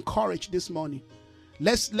 Let's be encouraged this morning.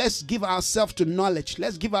 Let's give ourselves to knowledge.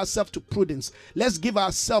 Let's give ourselves to prudence. Let's give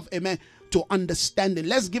ourselves, amen, to understanding.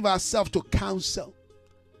 Let's give ourselves to counsel.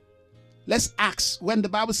 Let's ask. When the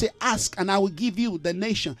Bible says, ask and I will give you the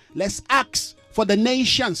nation. Let's ask for the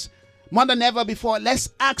nations. More than ever before, let's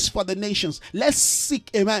ask for the nations. Let's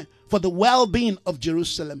seek, amen, for the well-being of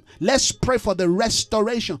Jerusalem. Let's pray for the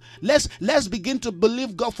restoration. Let's begin to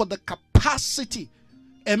believe God for the capacity,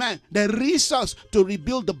 amen, the resource to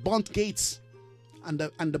rebuild the burnt gates and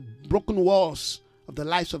the broken walls of the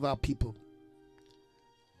lives of our people.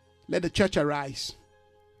 Let the church arise.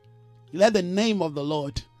 Let the name of the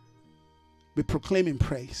Lord be proclaimed in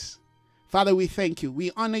praise. Father, we thank you.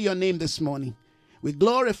 We honor your name this morning. We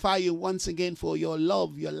glorify you once again for your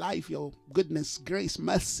love, your life, your goodness, grace,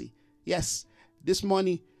 mercy. Yes, this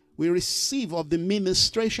morning we receive of the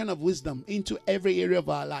ministration of wisdom into every area of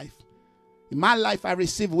our life. In my life, I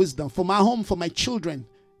receive wisdom. For my home, for my children,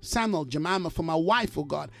 Samuel, Jemima, for my wife, oh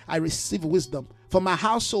God, I receive wisdom. For my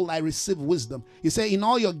household, I receive wisdom. You say, in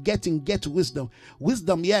all you're getting, get wisdom.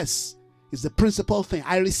 Wisdom, yes, is the principal thing.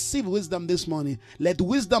 I receive wisdom this morning. Let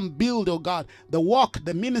wisdom build, oh God, the work,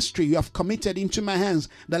 the ministry you have committed into my hands,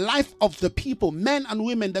 the life of the people, men and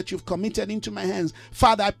women that you've committed into my hands.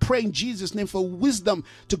 Father, I pray in Jesus' name for wisdom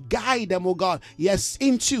to guide them, oh God, yes,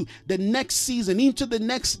 into the next season, into the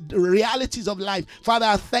next realities of life. Father,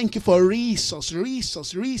 I thank you for resource. Thank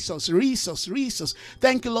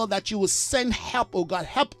you, Lord, that you will send help, oh God.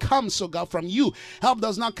 Help comes, oh God, from you. Help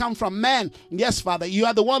does not come from man. Yes, Father, you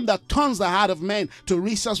are the one that turns the heart of men to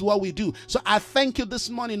resource what we do. So I thank you this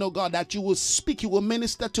morning, oh God, that you will speak, you will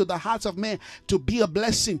minister to the hearts of men to be a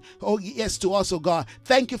blessing, oh yes, to us, oh God.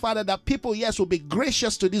 Thank you, Father, that people, yes, will be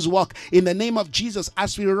gracious to this work in the name of Jesus.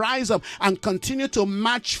 As we rise up and continue to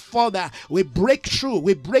march further, we break through,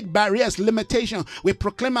 we break barriers, limitation. We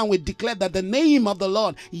proclaim and we declare that the name of the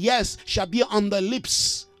Lord, yes, shall be on the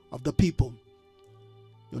lips of the people.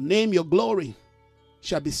 Your name, your glory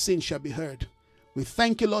shall be seen, shall be heard. We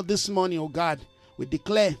thank you, Lord, this morning, oh God. We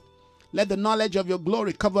declare, let the knowledge of your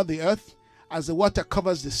glory cover the earth as the water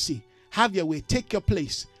covers the sea. Have your way. Take your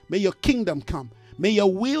place. May your kingdom come. May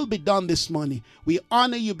your will be done this morning. We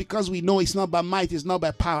honor you because we know it's not by might, it's not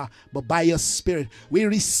by power, but by your spirit. We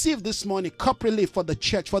receive this morning corporately for the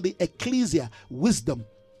church, for the ecclesia, wisdom.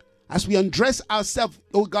 As we undress ourselves,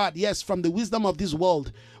 oh God, yes, from the wisdom of this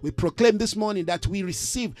world, we proclaim this morning that we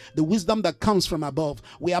receive the wisdom that comes from above.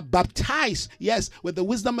 We are baptized, yes, with the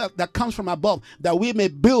wisdom that comes from above, that we may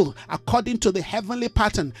build according to the heavenly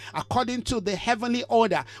pattern, according to the heavenly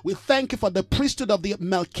order. We thank you for the priesthood of the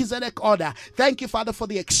Melchizedek order. Thank you, Father, for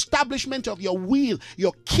the establishment of your will.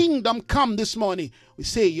 Your kingdom come this morning. We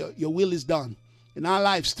say your will is done in our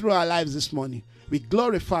lives, through our lives this morning. We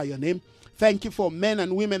glorify your name. Thank you for men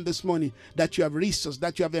and women this morning that you have resourced,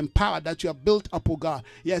 that you have empowered, that you have built up, oh God.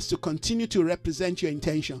 Yes, to continue to represent your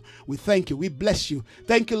intention. We thank you. We bless you.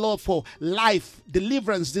 Thank you, Lord, for life,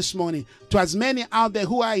 deliverance this morning to as many out there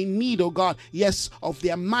who are in need, oh God, yes, of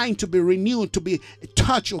their mind to be renewed, to be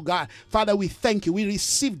touched, oh God. Father, we thank you. We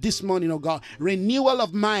receive this morning, oh God, renewal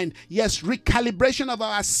of mind, yes, recalibration of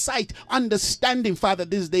our sight, understanding, Father,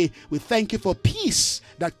 this day. We thank you for peace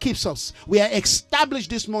that keeps us. We are established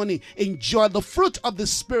this morning in joy, the fruit of the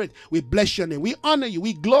Spirit. We bless your name. We honor you.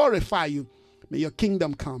 We glorify you. May your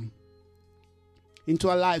kingdom come into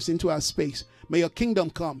our lives, into our space. May your kingdom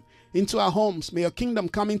come into our homes. May your kingdom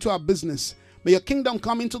come into our business. May your kingdom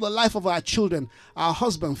come into the life of our children, our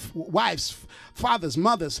husbands, wives, fathers,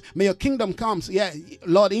 mothers. May your kingdom come,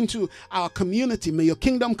 Lord, into our community. May your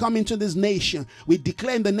kingdom come into this nation. We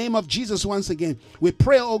declare in the name of Jesus once again. We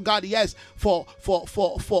pray, oh God, yes, for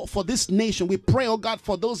this nation. We pray, oh God,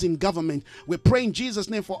 for those in government. We pray in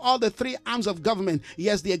Jesus' name for all the three arms of government.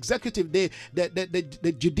 Yes, the executive,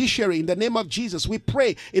 the judiciary, in the name of Jesus. We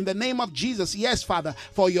pray in the name of Jesus, yes, Father,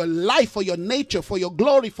 for your life, for your nature, for your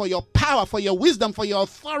glory, for your power, for your wisdom, for your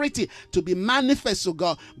authority to be manifest, oh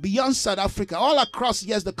God, beyond South Africa, all across,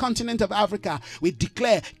 yes, the continent of Africa. We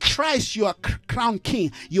declare, Christ, you are crown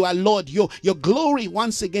king, you are Lord. Your glory,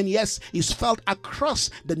 once again, yes, is felt across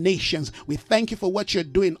the nations. We thank you for what you're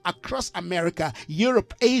doing across America,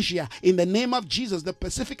 Europe, Asia, in the name of Jesus, the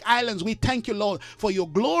Pacific Islands. We thank you, Lord, for your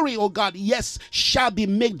glory, oh God, yes, shall be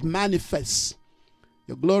made manifest.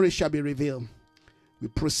 Your glory shall be revealed. We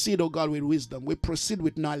proceed, oh God, with wisdom. We proceed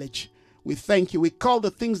with knowledge. We thank you. We call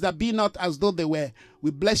the things that be not as though they were.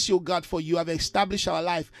 We bless you, God, for you have established our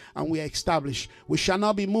life, and we are established. We shall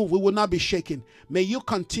not be moved. We will not be shaken. May you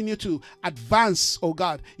continue to advance, oh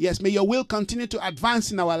God. Yes, may your will continue to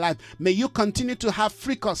advance in our life. May you continue to have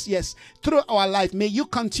free course, yes, through our life. May you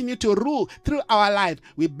continue to rule through our life.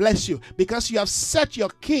 We bless you because you have set your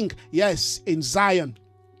king, yes, in Zion.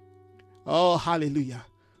 Oh, hallelujah.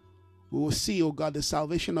 We will see, oh God, the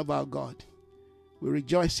salvation of our God. We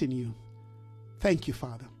rejoice in you. Thank you,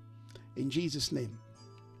 Father. In Jesus' name,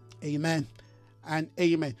 amen and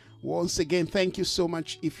amen. Once again, thank you so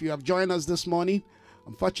much. If you have joined us this morning,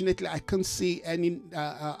 unfortunately, I couldn't see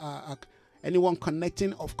anyone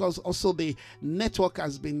connecting. Of course, also the network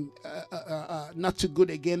has been not too good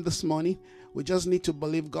again this morning. We just need to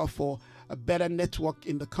believe God for a better network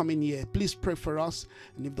in the coming year. Please pray for us.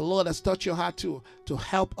 And if the Lord has touched your heart to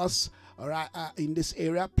help us, all right, in this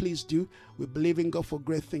area, please do. We believe in God for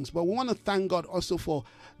great things. But we want to thank God also for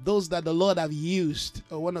those that the Lord have used.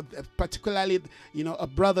 Particularly, a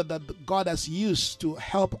brother that God has used to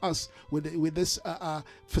help us with this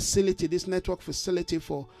facility, this network facility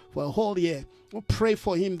for a whole year. We'll pray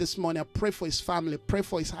for him this morning. I pray for his family. Pray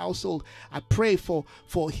for his household. I pray for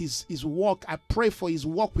his work. I pray for his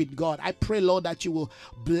walk with God. I pray, Lord, that you will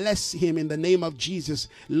bless him in the name of Jesus.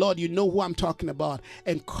 Lord, you know who I'm talking about.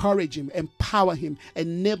 Encourage him, empower him,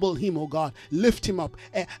 enable him, oh God. Lift him up.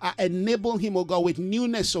 Enable him, oh God, with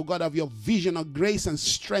newness, oh God, of your vision of grace and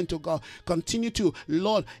strength, oh God. Continue to,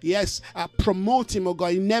 Lord, yes, promote him, oh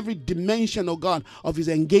God, in every dimension, oh God, of his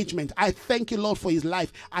engagement. I thank you, Lord, for his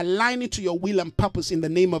life. Align it to your will and purpose in the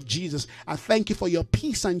name of Jesus. I thank you for your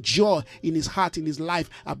peace and joy in his heart, in his life.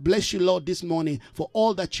 I bless you, Lord, this morning for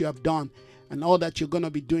all that you have done and all that you're going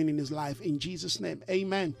to be doing in his life. In Jesus' name,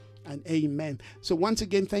 amen and amen. So once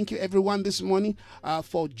again, thank you everyone this morning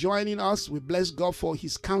for joining us. We bless God for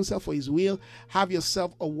his counsel, for his will. Have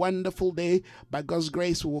yourself a wonderful day. By God's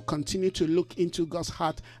grace, we will continue to look into God's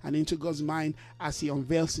heart and into God's mind as he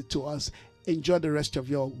unveils it to us. Enjoy the rest of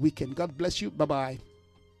your weekend. God bless you. Bye-bye.